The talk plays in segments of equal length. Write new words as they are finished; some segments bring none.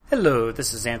Hello,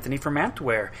 this is Anthony from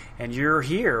Antware, and you're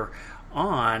here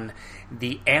on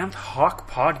the Ant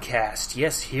Hawk podcast.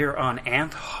 Yes, here on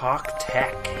Ant Hawk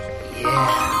Tech.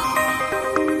 Yeah.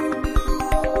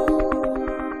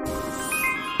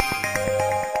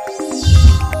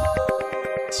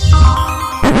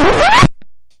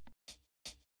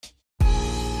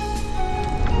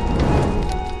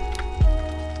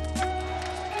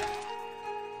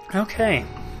 Okay,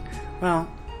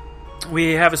 well,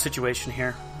 we have a situation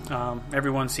here.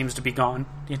 Everyone seems to be gone.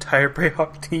 The entire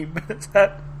Brayhawk team has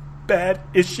had bad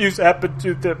issues happen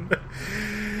to them.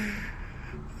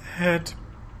 And,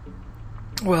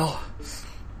 well,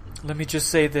 let me just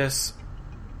say this.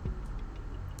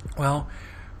 Well,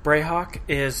 Brayhawk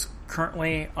is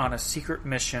currently on a secret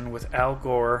mission with Al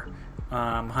Gore,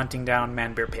 hunting down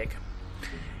Man Bear Pig.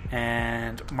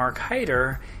 And Mark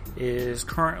Hyder is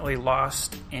currently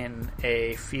lost in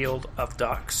a field of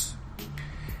ducks.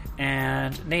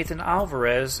 And Nathan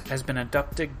Alvarez has been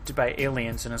abducted by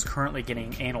aliens and is currently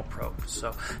getting anal probed.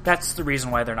 So that's the reason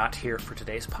why they're not here for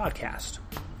today's podcast.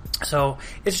 So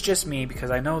it's just me because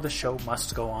I know the show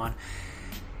must go on.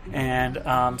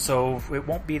 And so it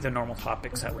won't be the normal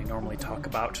topics that we normally talk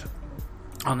about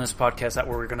on this podcast, that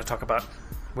we're going to talk about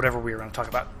whatever we were going to talk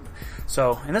about.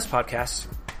 So in this podcast,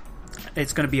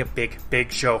 it's going to be a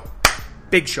big show.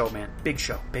 Big show, man. Big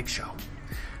show.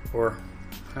 Or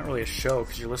not really a show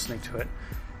because you're listening to it.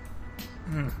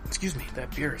 Excuse me,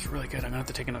 that beer is really good. I'm going to have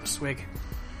to take another swig.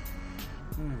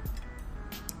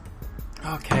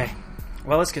 Okay,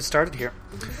 well, let's get started here.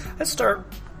 Let's start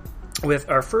with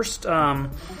our first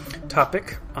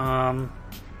topic,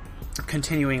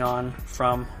 continuing on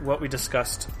from what we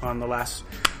discussed on the last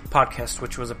podcast,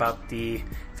 which was about the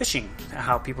phishing,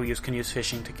 how people can use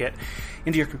phishing to get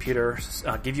into your computer,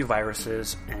 give you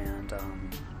viruses,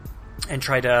 and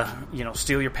try to,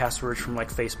 steal your passwords from like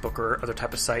Facebook or other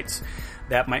type of sites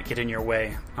that might get in your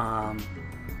way.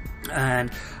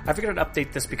 And I figured I'd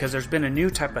update this because there's been a new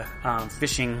type of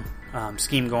phishing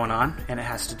scheme going on, and it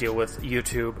has to deal with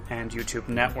YouTube and YouTube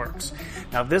networks.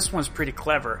 Now, this one's pretty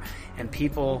clever, and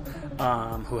people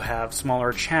who have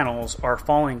smaller channels are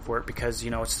falling for it because,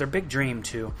 it's their big dream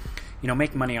to,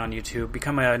 make money on YouTube,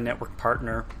 become a network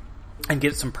partner, and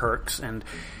get some perks. And,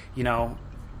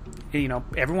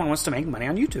 everyone wants to make money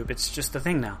on YouTube. It's just the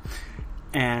thing now.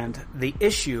 And the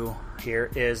issue here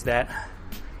is that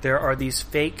there are these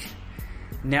fake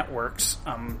networks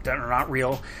that are not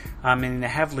real, and they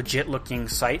have legit looking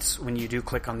sites. When you do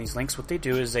click on these links, what they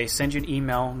do is they send you an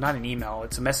email, not an email,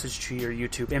 it's a message to your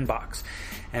YouTube inbox,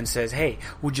 and says, hey,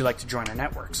 would you like to join our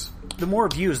networks? The more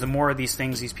views, the more of these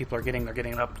things these people are getting. They're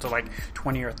getting up to like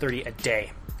 20 or 30 a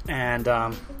day. And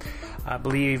I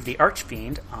believe the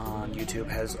Archfiend on YouTube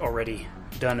has already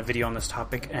done a video on this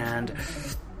topic, and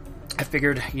I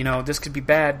figured, this could be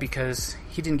bad because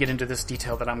he didn't get into this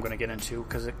detail that I'm going to get into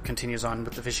because it continues on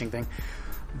with the phishing thing.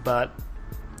 But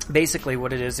basically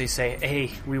what it is, they say,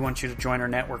 hey, we want you to join our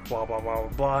network, blah, blah, blah, blah,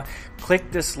 blah.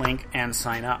 Click this link and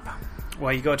sign up.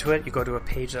 Well, you go to it, you go to a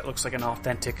page that looks like an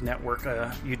authentic network,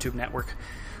 YouTube network.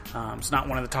 It's not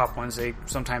one of the top ones. They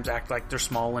sometimes act like they're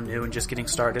small and new and just getting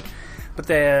started. But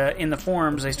in the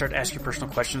forums, they start to ask you personal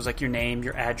questions like your name,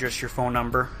 your address, your phone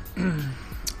number.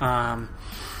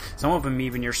 Some of them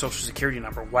even your social security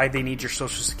number. Why they need your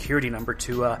social security number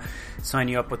to sign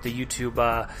you up with the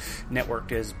YouTube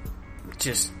network is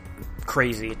just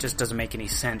crazy. It just doesn't make any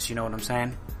sense, you know what I'm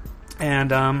saying?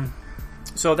 And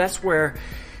so that's where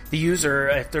the user,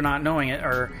 if they're not knowing it,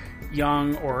 are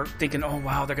young or thinking, oh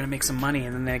wow, they're going to make some money,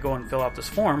 and then they go and fill out this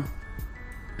form.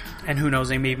 And who knows,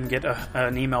 they may even get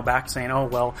an email back saying, oh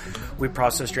well, we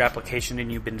processed your application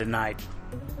and you've been denied.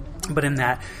 But in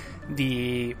that,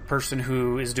 the person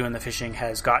who is doing the phishing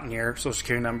has gotten your social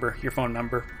security number, your phone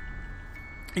number,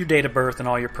 your date of birth, and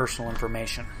all your personal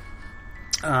information,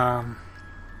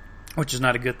 which is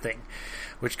not a good thing,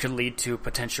 which could lead to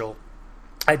potential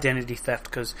identity theft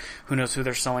because who knows who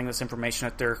they're selling this information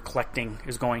that they're collecting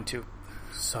is going to.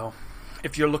 So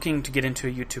if you're looking to get into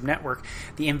a YouTube network,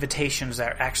 the invitations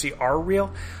that actually are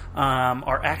real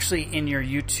are actually in your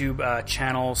YouTube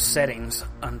channel settings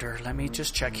under, let me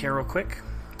just check here real quick.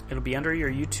 It'll be under your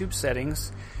YouTube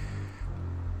settings.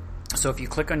 So if you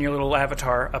click on your little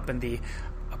avatar up in the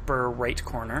upper right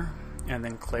corner and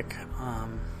then click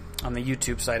on the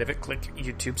YouTube side of it, click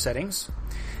YouTube settings,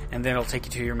 and then it'll take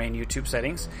you to your main YouTube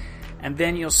settings. And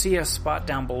then you'll see a spot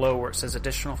down below where it says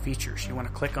additional features. You want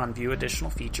to click on view additional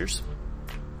features.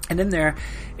 And in there,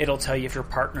 it'll tell you if you're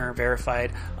partner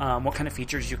verified, what kind of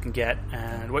features you can get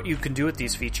and what you can do with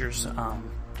these features.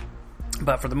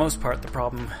 But for the most part, the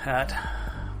problem that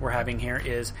we're having here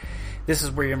is this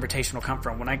is where your invitation will come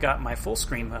from. When I got my full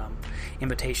screen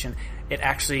invitation, it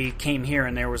actually came here,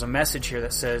 and there was a message here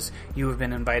that says, you have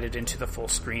been invited into the full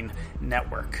screen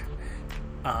network.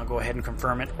 Go ahead and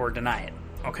confirm it or deny it.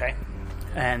 Okay?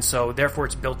 And so, therefore,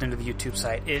 it's built into the YouTube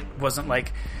site. It wasn't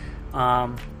like I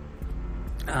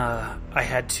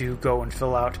had to go and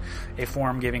fill out a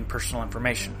form giving personal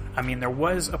information. I mean, there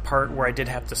was a part where I did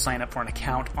have to sign up for an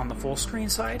account on the full screen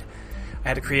side. I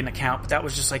had to create an account, but that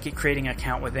was just like creating an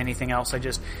account with anything else. I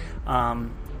just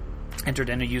entered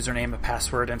in a username, a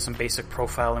password, and some basic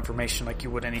profile information like you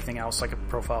would anything else, like a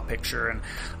profile picture and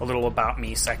a little about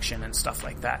me section and stuff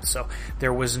like that. So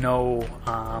there was no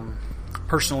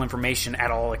personal information at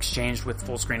all exchanged with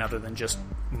full screen other than just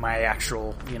my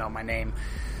actual, my name.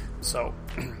 So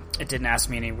it didn't ask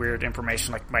me any weird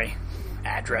information like my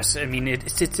address. I mean,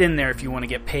 it's in there if you want to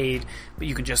get paid, but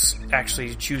you can just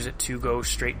actually choose it to go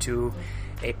straight to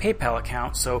a PayPal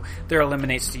account. So there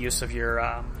eliminates the use of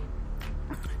your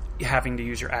having to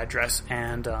use your address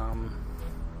and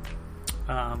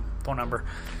phone number.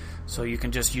 So you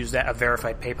can just use a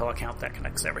verified PayPal account that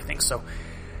connects everything. So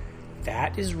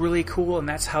that is really cool, and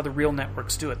that's how the real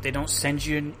networks do it. They don't send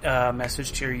you a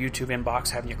message to your YouTube inbox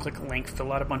having you click a link,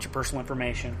 fill out a bunch of personal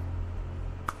information,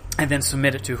 and then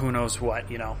submit it to who knows what,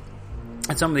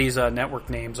 And some of these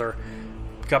network names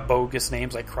got bogus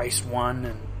names like Christ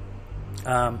One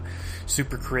and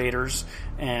Super Creators,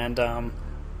 and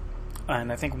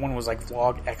I think one was like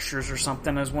Vlog Extras or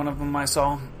something as one of them I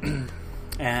saw.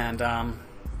 And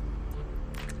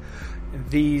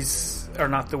these are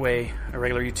not the way a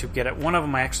regular YouTube get it. One of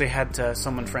them I actually had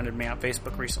someone friended me on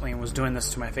Facebook recently and was doing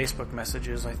this to my Facebook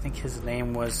messages. I think his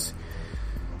name was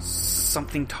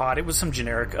something Todd. It was some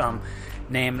generic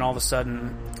name, and all of a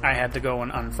sudden I had to go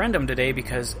and unfriend him today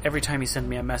because every time he sent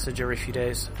me a message every few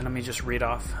days, and let me just read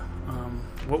off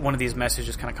what one of these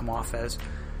messages kind of come off as.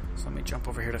 So let me jump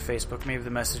over here to Facebook. Maybe the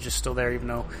message is still there, even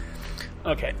though...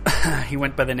 Okay. He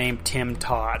went by the name Tim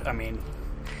Todd. I mean,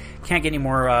 can't get any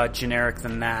more generic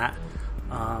than that.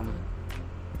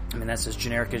 That's as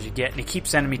generic as you get. And he keeps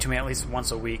sending me to me at least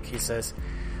once a week. He says,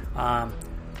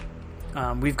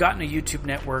 we've gotten a YouTube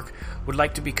network. Would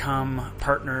like to become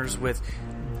partners with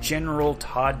General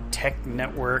Todd Tech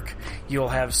Network. You'll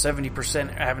have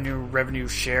 70% revenue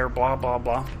share, blah, blah,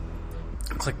 blah.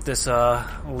 Click this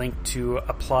link to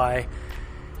apply.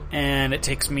 And it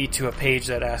takes me to a page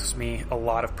that asks me a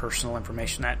lot of personal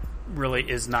information that really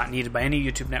is not needed by any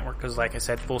YouTube network because, like I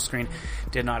said, Full Screen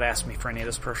did not ask me for any of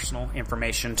this personal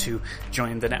information to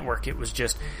join the network. It was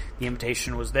just the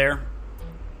invitation was there.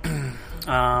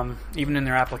 Even in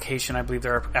their application, I believe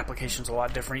their application's a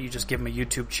lot different. You just give them a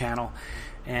YouTube channel,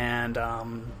 and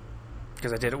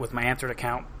because I did it with my Answered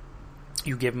account,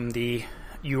 you give them the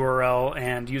URL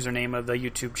and username of the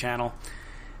YouTube channel,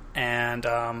 and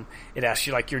it asks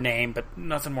you like your name, but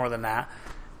nothing more than that.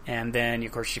 And then,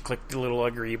 of course, you click the little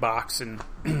agree box, and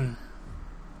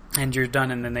and you're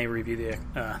done. And then they review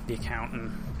the account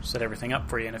and set everything up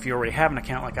for you. And if you already have an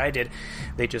account like I did,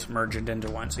 they just merge it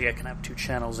into one, so you can have two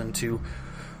channels into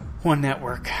one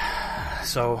network.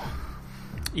 So,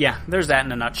 yeah, there's that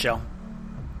in a nutshell.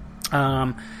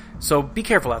 So be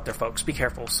careful out there, folks. Be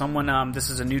careful. This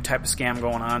is a new type of scam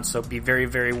going on, so be very,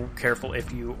 very careful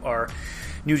if you are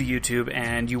new to YouTube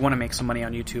and you want to make some money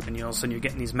on YouTube, and all of a sudden you're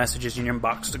getting these messages in your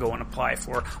inbox to go and apply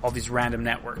for all these random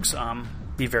networks.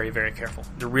 Be very, very careful.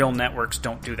 The real networks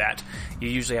don't do that. You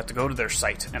usually have to go to their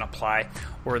site and apply,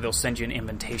 or they'll send you an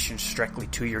invitation directly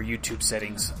to your YouTube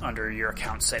settings under your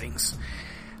account settings.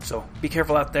 So be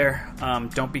careful out there.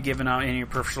 Don't be giving out any of your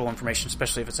personal information,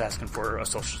 especially if it's asking for a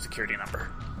social security number.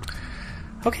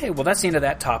 Okay, well, that's the end of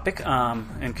that topic,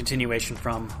 and continuation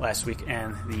from last week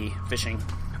and the phishing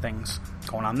things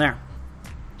going on there.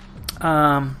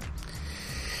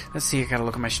 Let's see, I gotta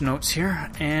look at my notes here,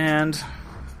 and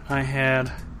I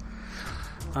had,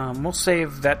 we'll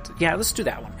save that, yeah, let's do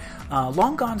that one.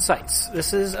 Long Gone Sites.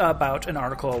 This is about an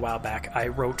article a while back I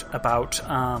wrote about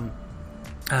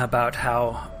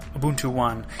how Ubuntu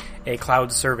One, a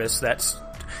cloud service that's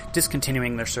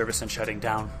discontinuing their service and shutting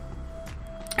down.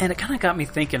 And it kind of got me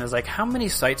thinking, is like, how many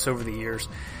sites over the years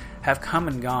have come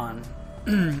and gone?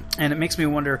 And it makes me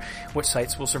wonder what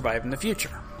sites will survive in the future,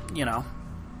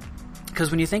 Because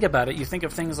when you think about it, you think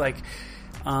of things like,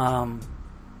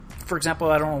 for example,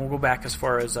 I don't know, we'll go back as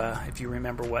far as, if you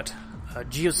remember what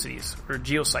GeoCities or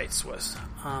GeoSites was.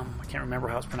 I can't remember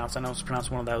how it's pronounced. I know it's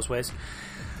pronounced one of those ways.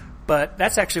 But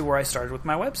that's actually where I started with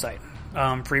my website.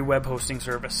 Free web hosting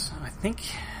service. I think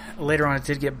later on it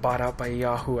did get bought out by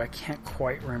Yahoo. I can't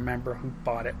quite remember who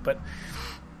bought it, but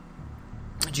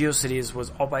GeoCities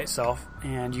was all by itself,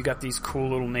 and you got these cool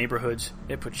little neighborhoods.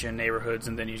 It puts you in neighborhoods,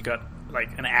 and then you got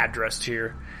like an address to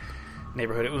your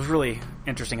neighborhood. It was really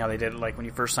interesting how they did it. Like when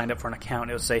you first signed up for an account,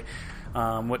 it would say,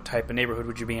 what type of neighborhood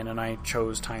would you be in? And I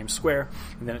chose Times Square,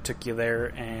 and then it took you there,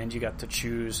 and you got to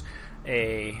choose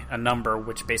a number,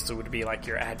 which basically would be like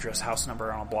your address, house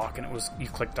number on a block, and it was, you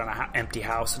clicked on an empty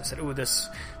house, and it said, oh, this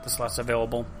lot's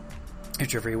available.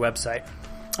 Here's your free website.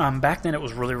 Back then, it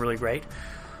was really, really great.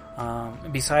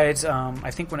 Besides,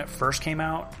 I think when it first came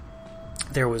out,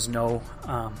 there was no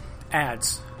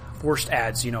ads, forced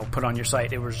ads, put on your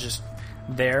site. It was just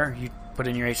there. You put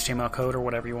in your HTML code or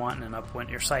whatever you want, and then up went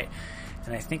your site.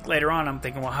 And I think later on, I'm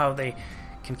thinking, well, how they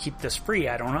can keep this free,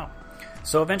 I don't know.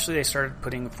 So eventually they started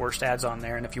putting forced ads on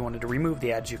there, and if you wanted to remove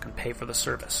the ads, you can pay for the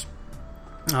service.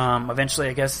 Eventually,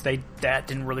 I guess that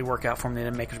didn't really work out for them. They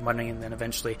didn't make much money, and then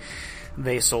eventually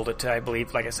they sold it to, I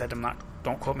believe, like I said,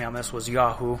 don't quote me on this, was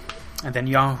Yahoo. And then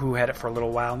Yahoo had it for a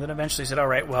little while, and then eventually said, all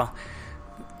right, well,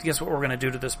 guess what we're going to do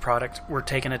to this product? We're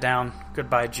taking it down.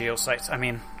 Goodbye, GeoSites. I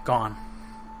mean, gone.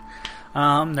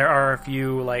 There are a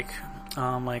few, like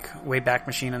Wayback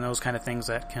Machine and those kind of things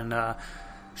that can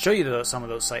show you some of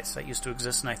those sites that used to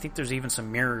exist, and I think there's even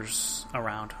some mirrors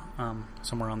around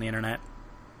somewhere on the internet.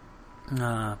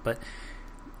 But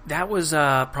that was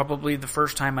probably the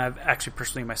first time I've actually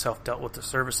personally myself dealt with the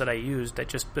service that I used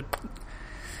that but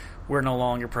we're no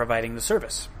longer providing the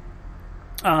service.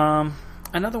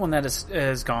 Another one that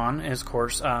is gone is, of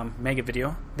course, Mega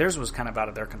Video. Theirs was kind of out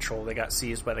of their control. They got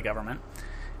seized by the government,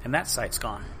 and that site's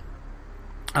gone.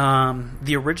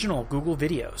 The original Google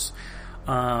Videos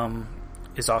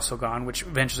is also gone, which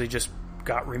eventually just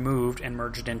got removed and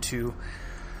merged into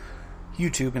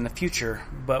YouTube in the future.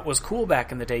 But was cool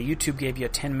back in the day, YouTube gave you a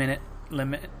 10-minute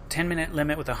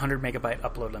limit with a 100 megabyte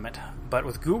upload limit. But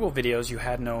with Google Videos, you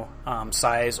had no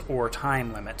size or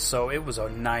time limit, so it was a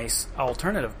nice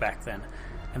alternative back then.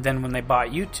 And then when they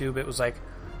bought YouTube, it was like,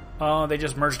 oh, they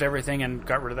just merged everything and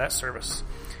got rid of that service.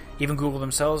 Even Google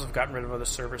themselves have gotten rid of other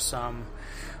service.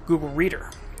 Google Reader,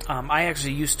 I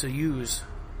actually used to use,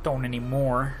 don't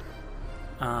anymore,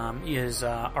 is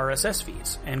RSS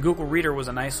feeds. And Google Reader was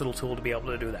a nice little tool to be able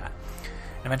to do that.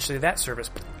 And eventually that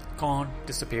service gone,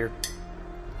 disappeared.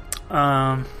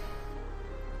 And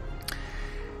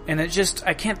it just,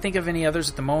 I can't think of any others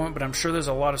at the moment, but I'm sure there's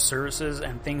a lot of services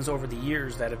and things over the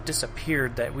years that have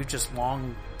disappeared that we've just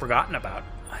long forgotten about.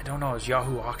 I don't know, is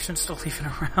Yahoo Auctions still even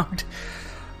around?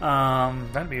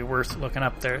 That'd be worth looking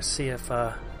up there, see if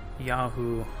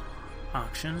Yahoo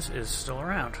Auctions is still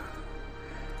around.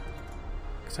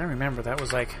 Because I remember that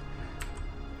was like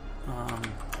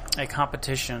a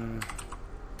competition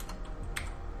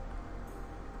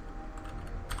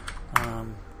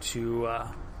to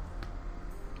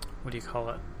what do you call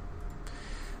it?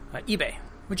 eBay.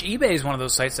 Which eBay is one of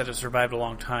those sites that has survived a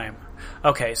long time.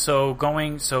 Okay, so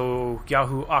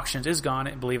Yahoo Auctions is gone,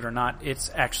 and believe it or not,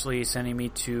 it's actually sending me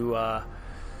to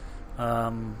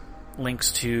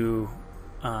links to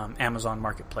Amazon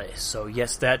Marketplace. So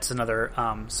yes, that's another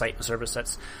site and service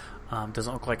that's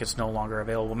doesn't look like it's no longer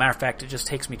available. Matter of fact, it just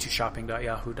takes me to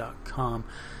shopping.yahoo.com.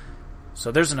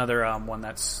 So there's another one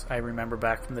that's, I remember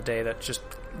back from the day, that's just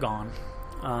gone.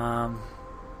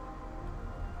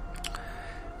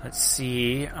 Let's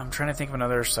see. I'm trying to think of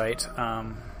another site.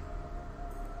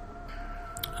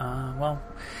 Well,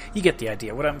 you get the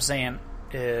idea. What I'm saying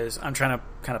is I'm trying to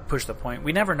kind of push the point.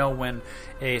 We never know when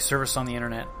a service on the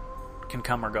internet can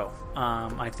come or go.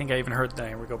 I think I even heard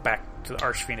that. We go back to the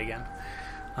Archfiend again,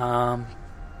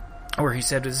 where he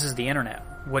said, "This is the internet.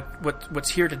 What's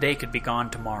here today could be gone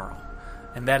tomorrow,"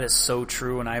 and that is so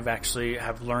true. And I've actually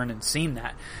have learned and seen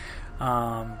that.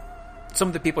 Some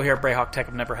of the people here at Brayhawk Tech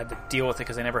have never had to deal with it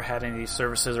because they never had any of these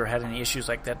services or had any issues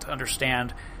like that to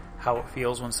understand how it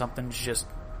feels when something's just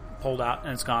pulled out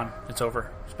and it's gone, it's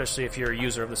over. Especially if you're a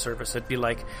user of the service. It'd be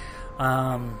like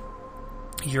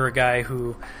you're a guy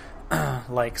who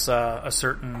likes a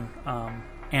certain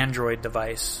Android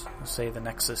device, say the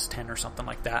Nexus 10 or something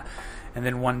like that, and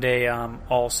then one day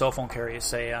all cell phone carriers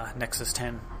say Nexus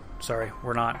 10, sorry,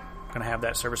 we're not going to have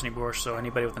that service anymore, so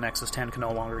anybody with the Nexus 10 can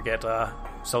no longer get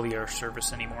cellular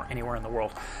service anymore anywhere in the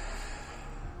world.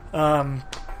 Or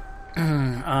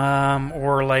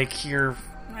like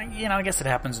I guess it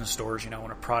happens in stores,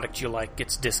 when a product you like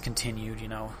gets discontinued,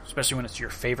 especially when it's your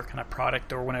favorite kind of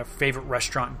product, or when a favorite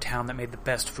restaurant in town that made the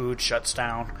best food shuts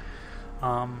down.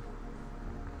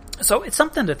 So it's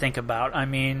something to think about. I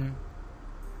mean,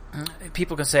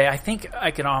 people can say, I think I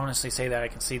can honestly say that I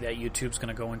can see that YouTube's going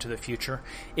to go into the future.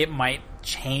 It might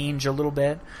change a little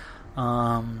bit.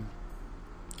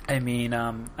 I mean,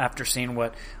 after seeing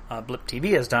what Blip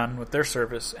TV has done with their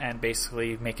service and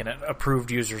basically making it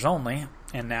approved users only,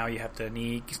 and now you have to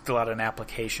fill out an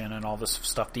application and all this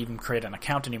stuff to even create an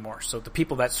account anymore. So the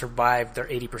people that survived their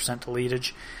 80%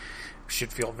 deletage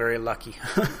should feel very lucky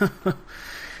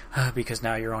because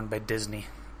now you're owned by Disney.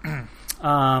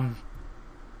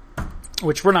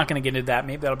 Which we're not going to get into that.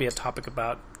 Maybe that'll be a topic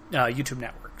about YouTube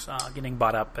networks getting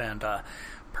bought up and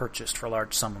purchased for a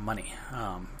large sum of money.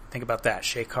 Think about that.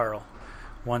 Shay Carl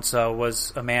once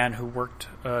was a man who worked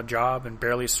a job and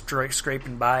barely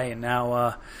scraping by, and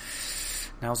now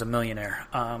is a millionaire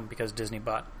because Disney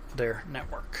bought their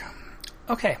network.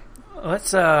 Okay,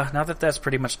 let's. Now that that's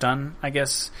pretty much done, I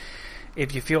guess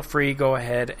if you feel free, go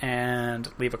ahead and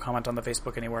leave a comment on the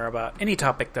Facebook anywhere about any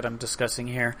topic that I'm discussing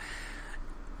here,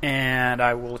 and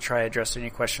I will try to address any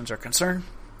questions or concern.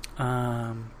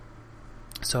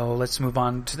 So let's move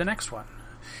on to the next one,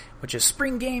 which is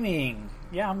Spring Gaming.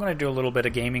 Yeah, I'm going to do a little bit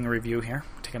of gaming review here.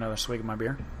 Take another swig of my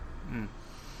beer.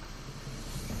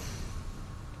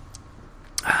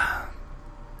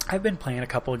 I've been playing a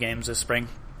couple of games this spring.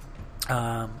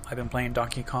 I've been playing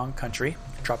Donkey Kong Country,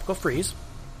 Tropical Freeze,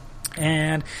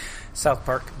 and South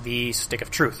Park, The Stick of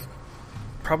Truth.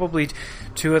 Probably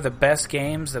two of the best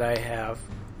games that I have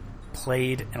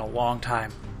played in a long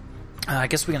time. I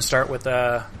guess we can start with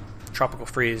Tropical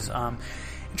Freeze. In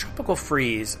Tropical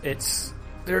Freeze,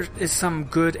 there is some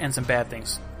good and some bad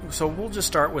things. So we'll just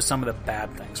start with some of the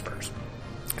bad things first.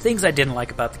 Things I didn't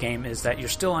like about the game is that you're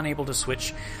still unable to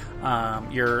switch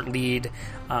your lead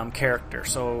character.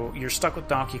 So you're stuck with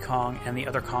Donkey Kong, and the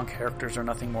other Kong characters are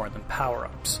nothing more than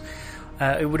power-ups.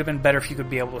 It would have been better if you could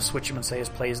be able to switch them and say,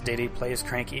 play as Diddy, play as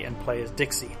Cranky, and play as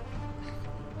Dixie.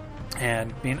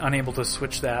 And being unable to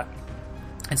switch that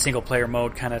in single-player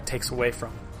mode kind of takes away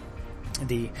from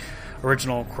the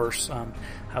original, of course,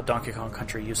 how Donkey Kong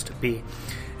Country used to be.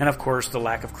 And, of course, the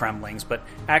lack of Kremlings. But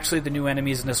actually, the new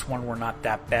enemies in this one were not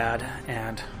that bad.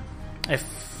 And if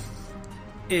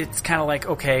it's kind of like,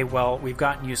 okay, well, we've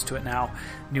gotten used to it now.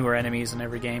 Newer enemies in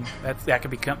every game. That could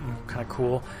become kind of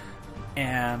cool.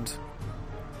 And,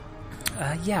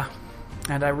 yeah.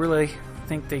 And I really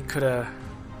think they could have...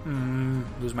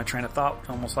 lose my train of thought.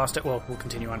 Almost lost it. Well, we'll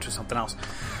continue on to something else.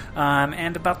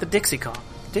 And about the Dixie Kong.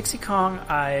 Dixie Kong,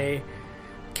 I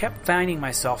kept finding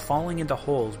myself falling into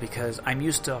holes because I'm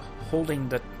used to holding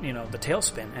the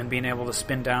tailspin and being able to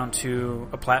spin down to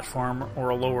a platform or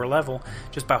a lower level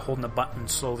just by holding the button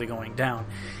slowly going down.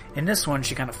 In this one,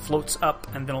 she kind of floats up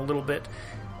and then a little bit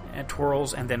and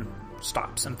twirls and then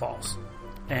stops and falls.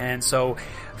 And so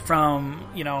from,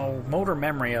 motor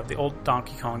memory of the old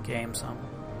Donkey Kong games,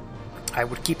 I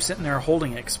would keep sitting there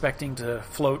holding it, expecting to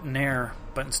float in air,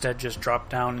 but instead just drop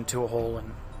down into a hole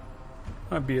and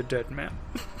I'd be a dead man.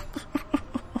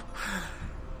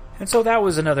 And so that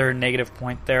was another negative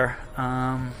point there.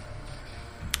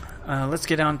 Let's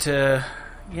get on to...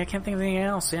 I can't think of anything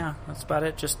else. Yeah, that's about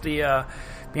it. Just the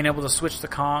being able to switch the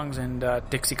Kongs and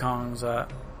Dixie Kong's hair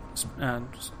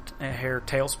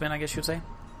tailspin, I guess you'd say,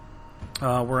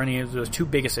 were any of the two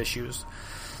biggest issues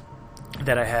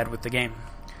that I had with the game.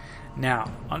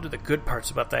 Now, onto the good parts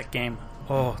about that game.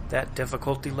 Oh, that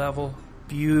difficulty level.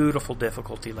 Beautiful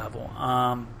difficulty level.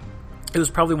 It was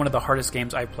probably one of the hardest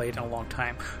games I've played in a long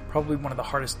time. Probably one of the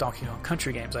hardest Donkey Kong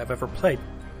Country games I've ever played.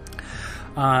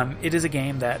 It is a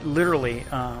game that literally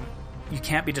you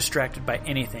can't be distracted by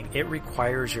anything. It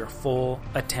requires your full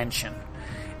attention.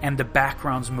 And the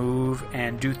backgrounds move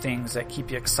and do things that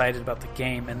keep you excited about the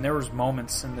game. And there was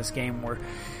moments in this game where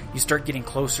you start getting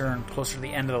closer and closer to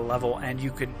the end of the level, and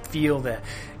you could feel the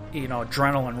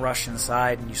adrenaline rush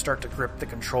inside, and you start to grip the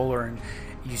controller, and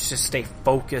you just stay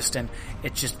focused, and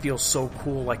it just feels so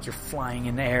cool, like you're flying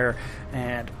in the air.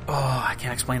 And I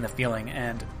can't explain the feeling.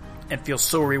 And it feels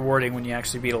so rewarding when you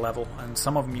actually beat a level. And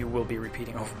some of them you will be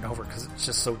repeating over and over because it's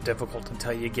just so difficult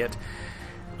until you get...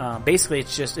 basically,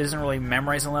 it isn't really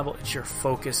memorizing a level, it's your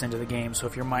focus into the game. So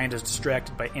if your mind is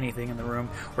distracted by anything in the room,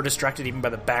 or distracted even by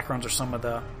the backgrounds or some of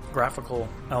the graphical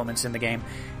elements in the game,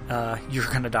 you're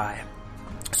going to die.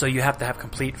 So you have to have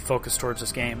complete focus towards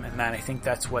this game, and I think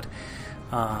that's what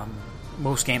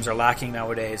most games are lacking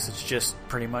nowadays. It's just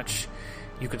pretty much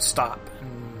you could stop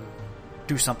and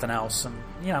do something else, and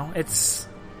it's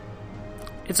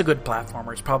a good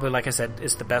platformer. It's probably, like I said,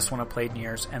 it's the best one I've played in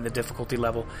years, and the difficulty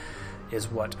level is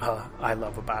what I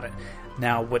love about it.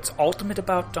 Now, what's ultimate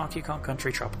about Donkey Kong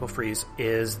Country Tropical Freeze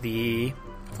is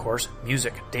of course,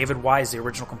 music. David Wise, the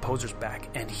original composer's back,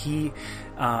 and he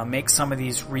makes some of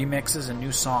these remixes and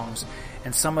new songs.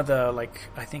 And some of the,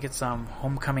 I think it's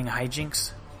Homecoming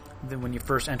Hijinks, when you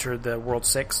first enter the World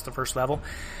 6, the first level,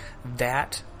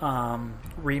 that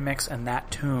remix and that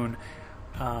tune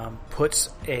puts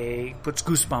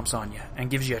goosebumps on you and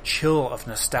gives you a chill of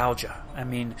nostalgia. I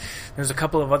mean, there's a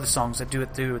couple of other songs that do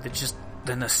it too. That just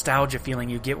the nostalgia feeling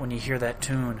you get when you hear that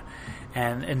tune,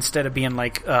 and instead of being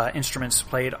like instruments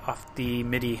played off the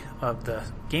MIDI of the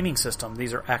gaming system,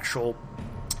 these are actual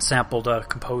sampled,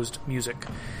 composed music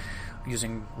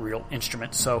using real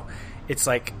instruments. So it's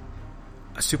like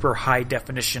a super high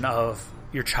definition of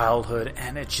your childhood,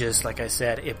 and it just, like I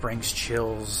said, it brings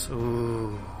chills.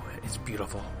 Ooh, it's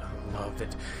beautiful. I love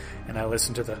it. And I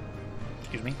listen to the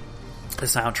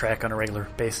soundtrack on a regular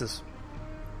basis.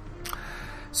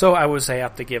 So I would say I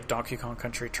have to give Donkey Kong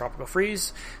Country Tropical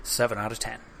Freeze 7 out of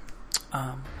 10.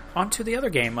 On to the other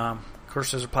game. Of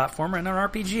course, there's a platformer and an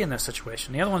RPG in this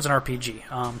situation. The other one's an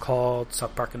RPG called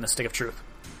South Park and the Stick of Truth.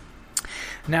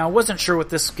 Now, I wasn't sure what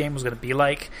this game was going to be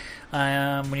like.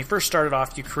 When you first started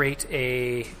off, you create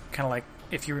a kind of like,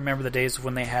 if you remember the days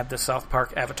when they had the South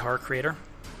Park avatar creator.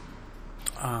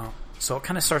 So it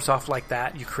kind of starts off like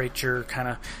that. You create your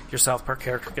South Park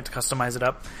character, get to customize it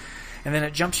up, and then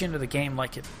it jumps you into the game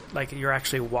like you're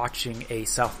actually watching a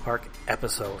South Park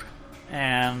episode.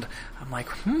 And I'm like,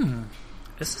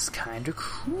 this is kind of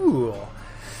cool.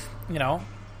 You know,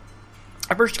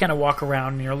 at first you kind of walk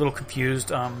around and you're a little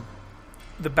confused.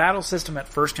 The battle system at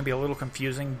first can be a little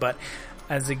confusing, but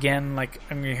as again, like,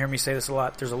 I'm going to hear me say this a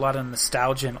lot, there's a lot of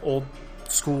nostalgia and old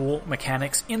school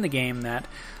mechanics in the game that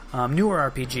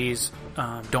newer RPGs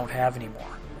don't have anymore.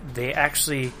 They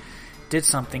actually did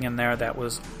something in there that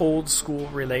was old school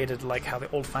related, like how the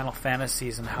old Final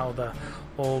Fantasies and how the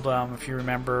old, if you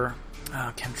remember,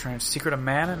 Secret of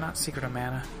Mana, not Secret of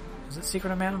Mana. Is it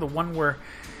Secret of Mana? The one where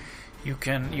you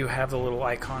have the little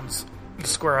icons, the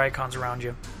square icons around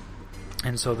you.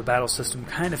 And so the battle system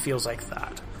kind of feels like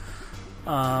that.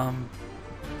 I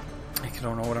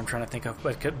don't know what I'm trying to think of,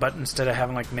 but instead of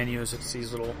having like menus, it's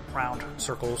these little round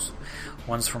circles.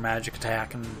 One's for magic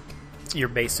attack and your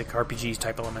basic RPG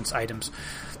type elements, items,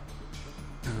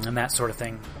 and that sort of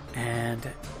thing. And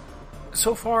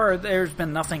so far, there's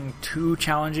been nothing too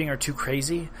challenging or too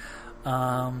crazy.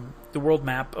 The world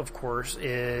map, of course,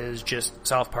 is just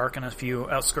South Park and a few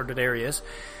outskirted areas.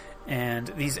 And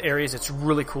these areas, it's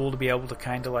really cool to be able to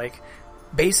kind of like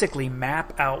basically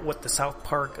map out what the South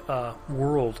Park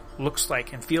world looks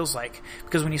like and feels like.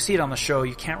 Because when you see it on the show,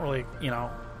 you can't really,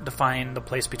 define the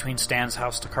place between Stan's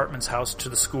house to Cartman's house to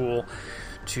the school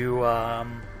to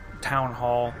Town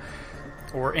Hall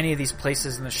or any of these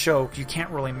places in the show. You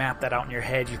can't really map that out in your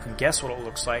head. You can guess what it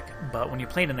looks like, but when you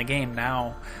play it in the game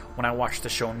now, when I watch the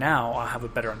show now, I'll have a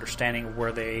better understanding of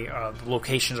where the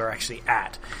locations are actually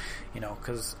at.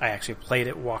 Because I actually played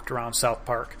it, walked around South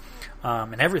Park,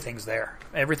 and everything's there.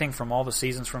 Everything from all the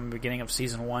seasons, from the beginning of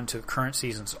Season 1 to current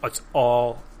seasons, it's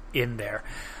all in there.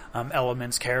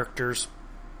 Elements, characters,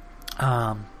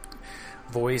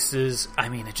 voices,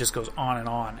 it just goes on and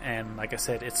on. And like I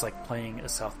said, it's like playing a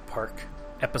South Park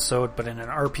episode, but in an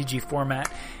RPG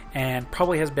format, and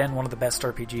probably has been one of the best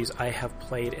RPGs I have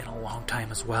played in a long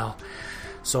time as well.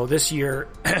 So this year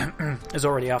is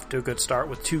already off to a good start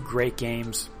with 2 great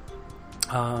games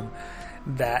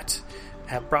that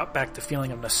have brought back the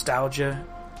feeling of nostalgia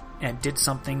and did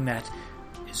something that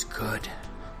is good.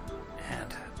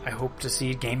 And I hope to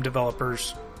see game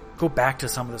developers go back to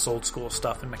some of this old school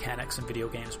stuff and mechanics in video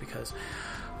games, because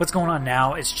what's going on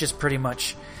now is just pretty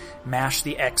much mash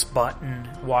the X button,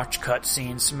 watch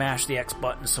cutscenes, smash the X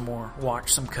button some more,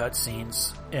 watch some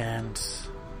cutscenes, and,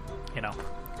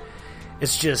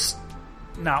 it's just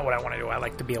not what I want to do. I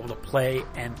like to be able to play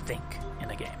and think in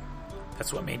a game.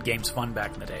 That's what made games fun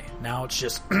back in the day. Now it's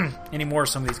just, anymore,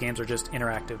 some of these games are just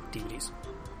interactive DVDs.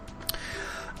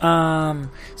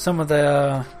 Some of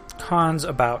the cons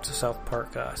about South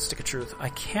Park Stick of Truth, I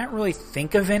can't really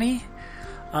think of any.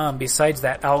 Besides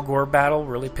that Al Gore battle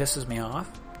really pisses me off.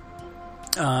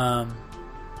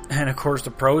 And of course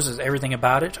the pros is everything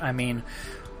about it. I'm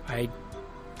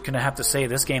gonna have to say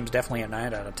this game's definitely a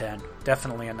 9 out of 10.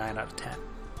 Definitely a 9 out of 10.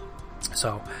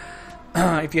 So,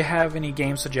 if you have any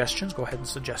game suggestions, go ahead and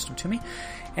suggest them to me.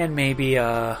 And maybe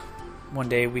one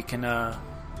day we can,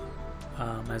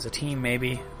 as a team,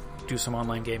 maybe do some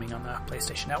online gaming on the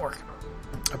PlayStation Network.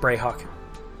 A Brayhawk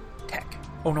Tech.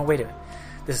 Oh no, wait a minute.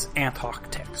 This is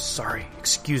Anthhawk Tech. Sorry,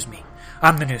 excuse me.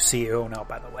 I'm the new CEO now,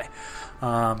 by the way.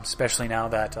 Especially now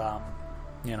that,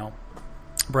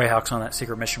 Brayhawk's on that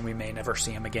secret mission, we may never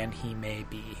see him again. He may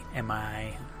be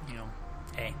MIA,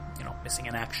 missing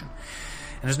in action.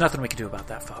 And there's nothing we can do about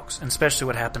that, folks. And especially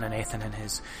what happened to Nathan in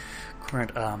his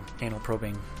current anal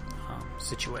probing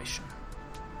situation.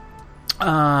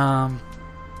 I'm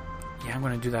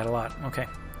going to do that a lot. Okay.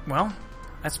 Well,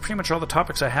 that's pretty much all the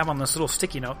topics I have on this little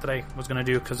sticky note that I was going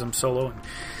to do because I'm solo and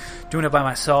doing it by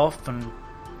myself. And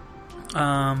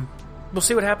we'll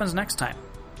see what happens next time.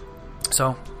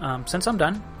 So, since I'm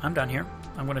done here.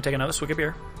 I'm going to take another swig of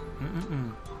beer.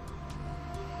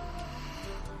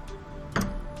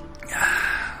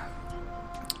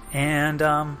 And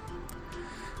go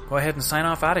ahead and sign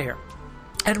off out of here.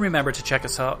 And remember to check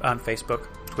us out on Facebook,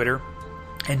 Twitter,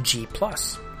 and G+.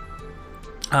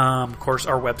 Of course,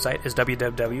 our website is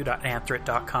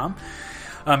www.anthrit.com.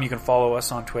 You can follow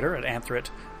us on Twitter at Anthrit.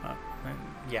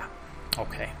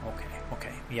 Okay.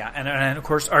 Yeah, and of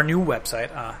course, our new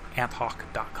website,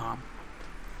 anthhawk.com.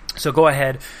 So go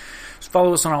ahead,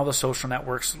 follow us on all the social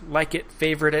networks, like it,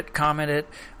 favorite it, comment it,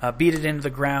 beat it into the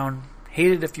ground,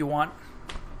 hate it if you want,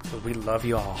 but we love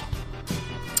you all.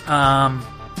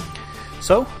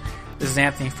 So, this is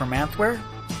Anthony from Anthware,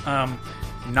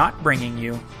 not bringing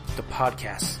you the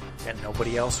podcast that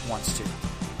nobody else wants to.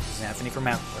 This is Anthony from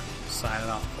Anthware, signing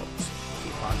off, folks.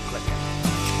 Keep on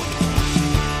clicking.